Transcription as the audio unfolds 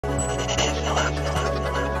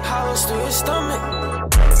hollers through his stomach.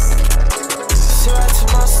 Sit right to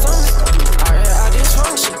my stomach. I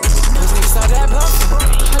dysfunction. Cause niggas start that bluffing.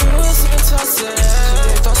 How you listen to us?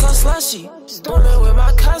 They thought so slushy. Stolen with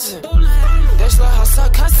my cousin. That's like how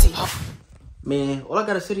suck cussy. Man, all I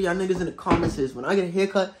gotta say to y'all niggas in the comments is when I get a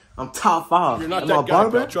haircut, I'm top 5. You're not and that my guy,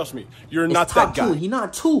 barber, bro. Trust me. You're not top that guy. 2. He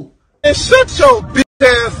not 2. And shut your bitch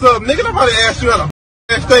ass up, nigga. Nobody asked you how to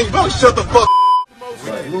ass thing. You better shut the fuck up.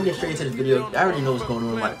 But we're gonna get straight into this video. I already know what's going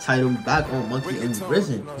on by the title. Back on Monkey in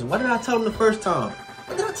Prison. What did I tell him the first time?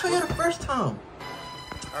 What did I tell you the first time?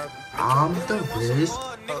 I'm the Rizz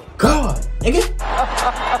God, nigga.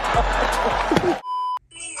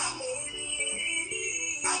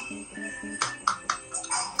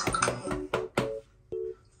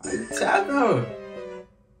 Tag her.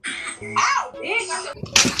 Ow, bitch.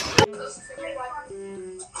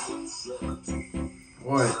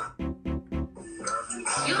 What?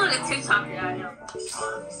 You look at TikTok right now.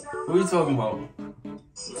 Who you talking about?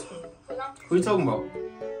 Who you talking about?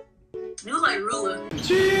 You look like Ruler.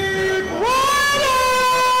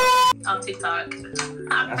 On TikTok.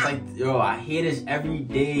 That's like, yo, I hear this every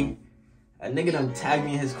day. A nigga done tagged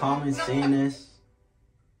me in his comments saying this.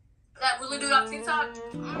 That Ruler dude on TikTok? I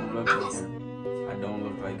don't look like him. I don't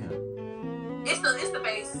look like him. It's the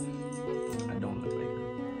face. I don't look like him.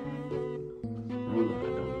 Ruler, I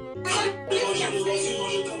don't.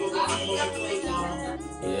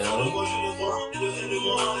 Yeah.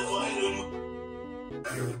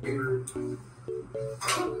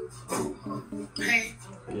 Hey.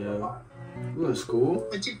 Yeah. You in school?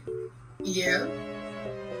 What you? Yeah.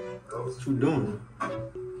 What you doing?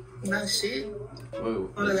 Not shit. Whoa.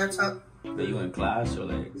 On the laptop. Are you in class or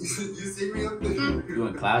like? You see me up You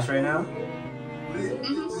in class right now?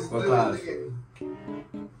 What class? You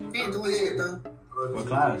ain't doing shit though. What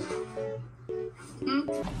class?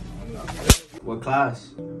 What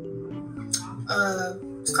class?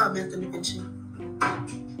 It's called math intervention.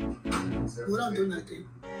 We don't do nothing.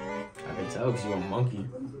 I can tell because you're a monkey.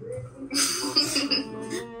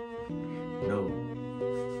 No.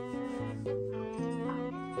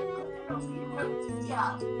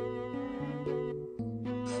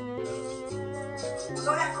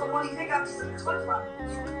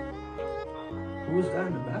 Who's that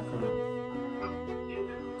in the background?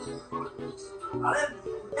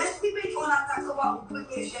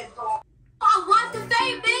 Oh, what the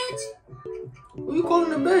fake bitch? Who you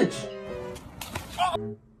calling a bitch?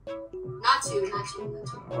 Not you.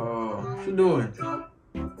 Oh, what you doing?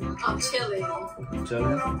 I'm chilling.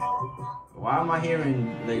 Chilling? Why am I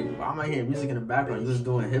hearing music in the background? You just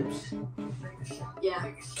doing hips? Yeah.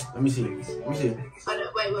 Let me see. Wait.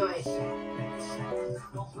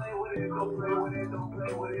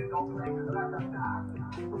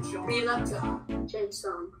 Read up to change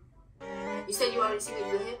song. You said you already seen it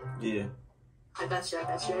with him? Yeah. I got you.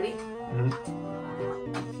 Ready? Mm-hmm.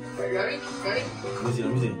 Ready? Let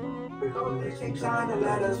me see. They trying to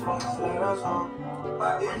let us on.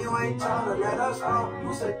 But if you ain't trying to let us on,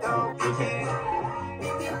 you said don't.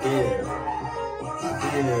 Yeah.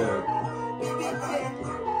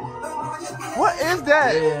 What is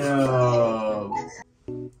that? Yeah.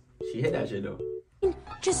 She hit that shit though.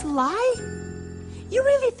 Just lie? You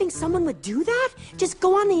really think someone would do that? Just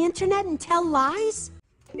go on the internet and tell lies?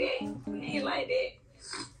 He ain't like that.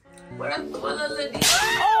 What a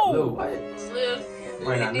Lil, what?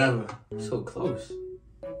 Right now, never. So close.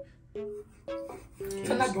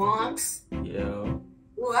 From the Bronx. Yo.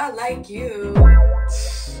 Ooh, I like you.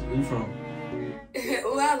 Where you from?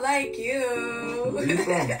 Ooh, I like you. Where you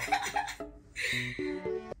from?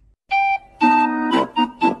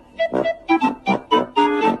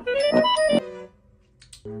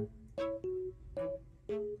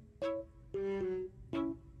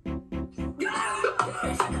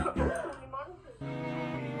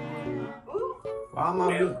 Why am I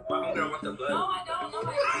being... No, I don't know.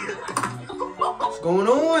 What's going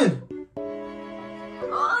on?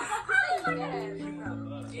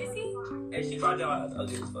 Hey, she tried y'all as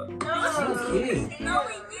ugly as fuck. No,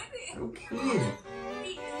 he didn't. Okay.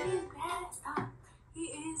 He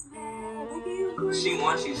is mad. Look at you. She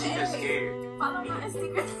wants you. She's just scared. Follow my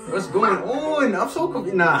Instagram. What's going on? I'm so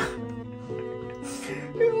confused. Nah.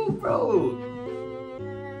 Yo, bro.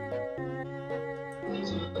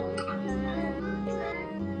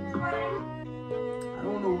 I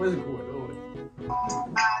don't know what's going on.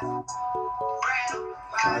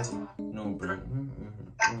 No, bro.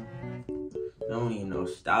 Don't need no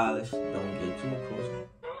stylist. Don't get too close.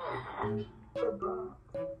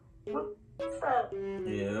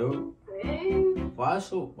 Yo. Why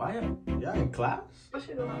y'all in class? What's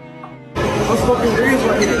fucking rizz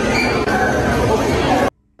right here?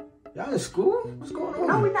 school? What's going on?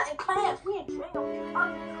 No, we're not in class. We in jail.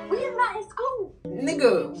 We are not in school.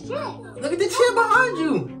 Nigga, Yeah. look at the chair behind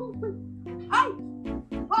you. Hey,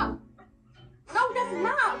 what? No, that's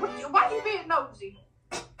not. Why you being nosy?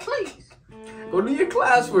 Please. Go do your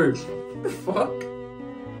classwork. The fuck?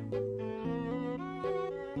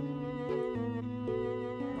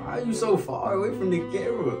 Why are you so far away from the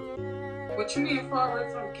camera? What you mean far away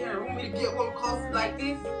from the camera? Want me to get one close like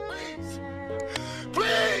this?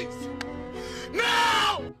 Please!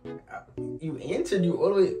 No! You answered you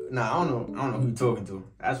all the way. Nah, I don't know who you talking to.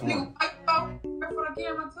 That's one. Nigga, I go for the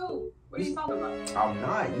camera too. What are you talking about? I'm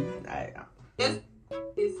not.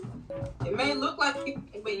 It may look like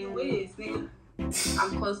it, but you is, nigga.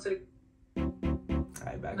 I'm close to the.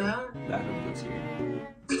 Alright, back up. Back up, looks here.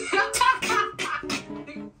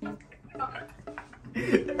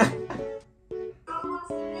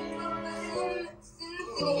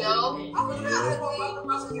 Yo.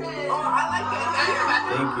 Oh, I like that.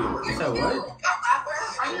 Thank you. You said what?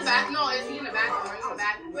 Are you in the bathroom? No, is he in the bathroom? Are you in the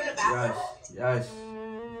bathroom? We're in the bathroom. Yes.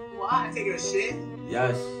 Why? Taking a shit?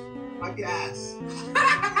 Yes. Like your ass.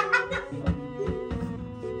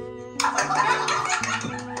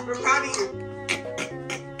 We're proud of you.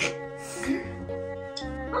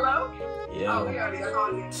 Hello? Yeah. Oh, we already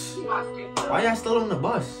called you. Why y'all still on the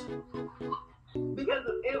bus? Because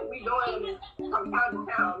we going from town to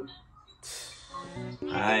town.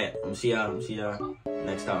 Alright, I'm see y'all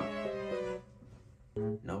next time.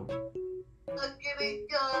 No. Let's get it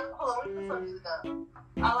done. Hold on, what the fuck is it done?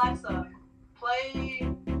 Alexa, play.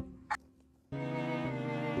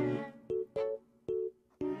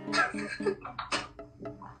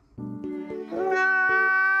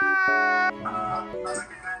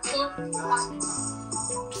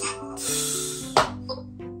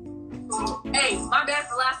 Hey, my bad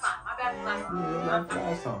for last time.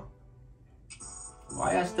 Last time.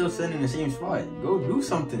 Why y'all still sitting in the same spot? Go do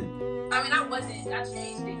something. I mean, I wasn't. I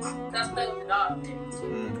changed it. That's playing with the dog.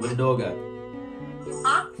 Where the dog at?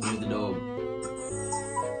 Huh? Where's the dog?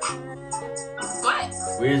 What?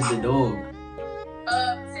 Where's the dog?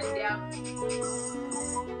 Sit down.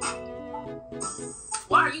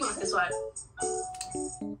 Why are you in this way?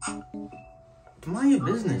 Mind your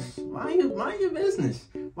business. Mind your business.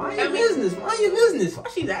 Mind your business. Mind your business. Why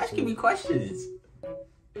she's asking me questions?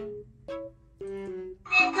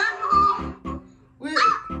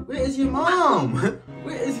 Where is your mom?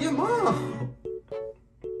 Where is your mom?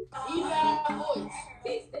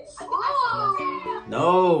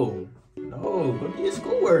 No. Go do your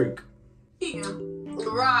schoolwork.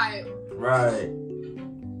 Right.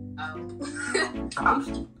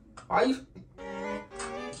 Why you?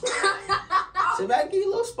 Sit back, get your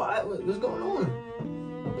little spot. What's going on?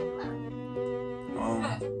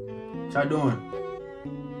 What y'all doing?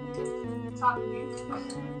 Talking to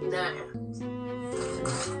you. Nah.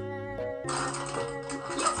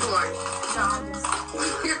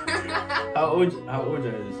 How old you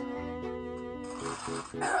is?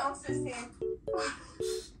 I'm 16.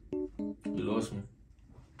 You lost me.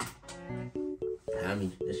 Hammy,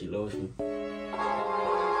 that she lost me.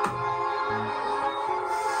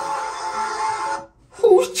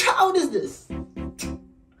 Whose child is this?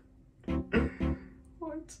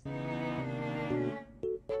 What?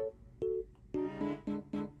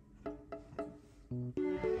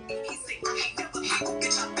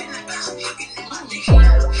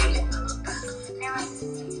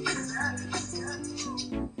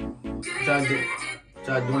 What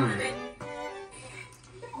y'all doing?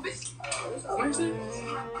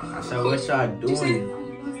 I said, what y'all doing?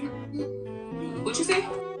 What you say?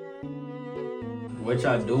 What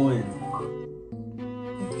y'all doing?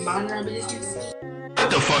 Mind our business. Shut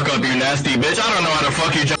the fuck up, you nasty bitch. I don't know how to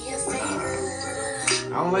fuck you.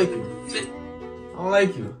 I don't like you. I don't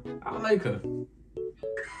like you. I don't like her.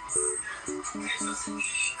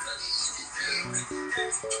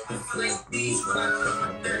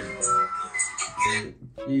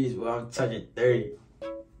 Please, well, I'm touching 30.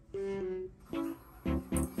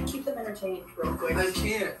 Keep them entertained real quick. I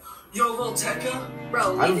can't. Yo, little Tekka?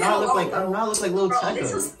 Bro, I do not look like Lil Bro,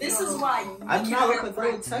 Tekka. this is why you I do not look like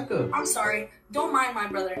Lil Tekka. I'm sorry. Don't mind my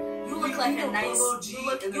brother. You look like a nice.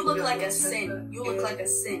 You look like a sin. You look like a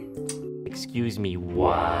sin. Excuse me,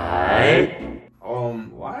 what?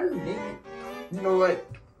 Why are you? You know what?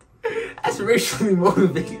 That's racially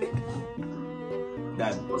motivated.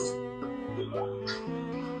 That.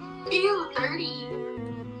 You 30.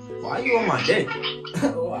 Why are you on my dick?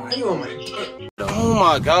 Why are you on my dick? Oh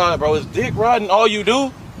my god, bro. Is dick riding all you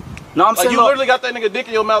do? No, I'm Like, saying you literally got that nigga dick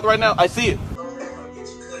in your mouth right now. I see it.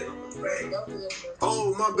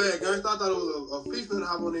 Oh, my my bad, guys. I thought it was a feast that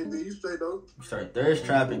hop on that bitch. You straight though. You start thirst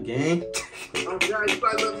trapping, gang. Oh God, you like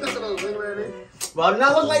little Tecca those man. Bro, do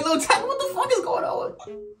not look like Lil Tech. What the fuck is going on?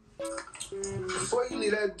 Before you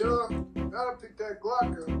leave that door, gotta pick that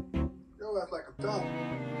Glock up. Yo, that's like a thumb.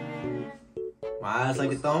 My ass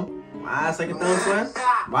like a thumb? My ass like a thumb, twin?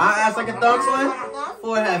 My ass like a thumb, twin?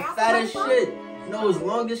 Forehead fat as shit. Nose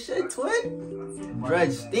long as shit, twin?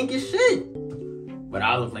 Dread stink as shit. But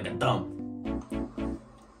I look like a thumb.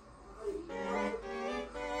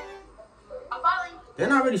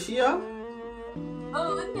 Didn't I already see y'all?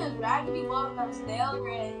 Oh, look at this raggedy walk on stale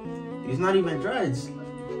gray. These not even dreads.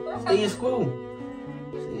 Stay in school.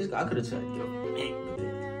 See, I could have said, yo, big.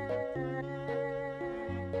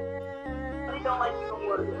 Don't like you no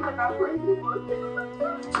more.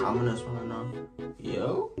 I'm in this one right now.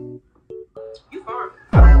 Yo? You fine.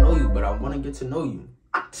 I don't know you, but I want to get to know you.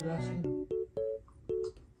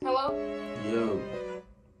 Hello? Yo.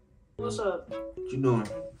 What's up? What you doing?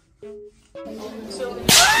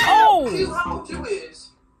 Oh! How old you is?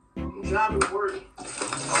 I'm driving to work.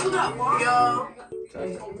 Hold up, yo.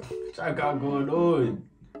 What got going on?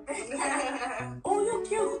 Oh, you're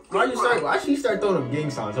cute. Why she start throwing up gang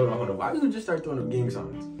signs? Hold on. Why you just start throwing up gang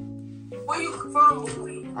signs? Where you from?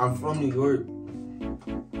 I'm from New York.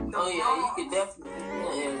 Oh yeah, you could definitely.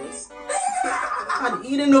 I'm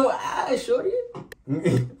eating no ass, shorty.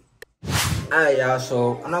 Alright, y'all,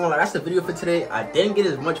 so I'm not gonna lie, that's the video for today. I didn't get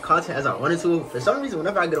as much content as I wanted to. For some reason,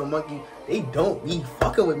 whenever I get on Monkey, they don't be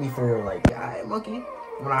fucking with me for real. Like, alright, Monkey.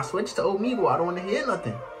 When I switch to Omegle, I don't want to hear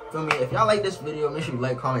nothing. Feel me? If y'all like this video, make sure you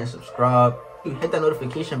like, comment, and subscribe. You hit that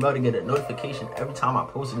notification bell to get a notification every time I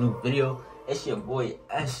post a new video. It's your boy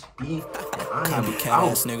SB, and I am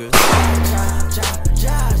out. Niggas.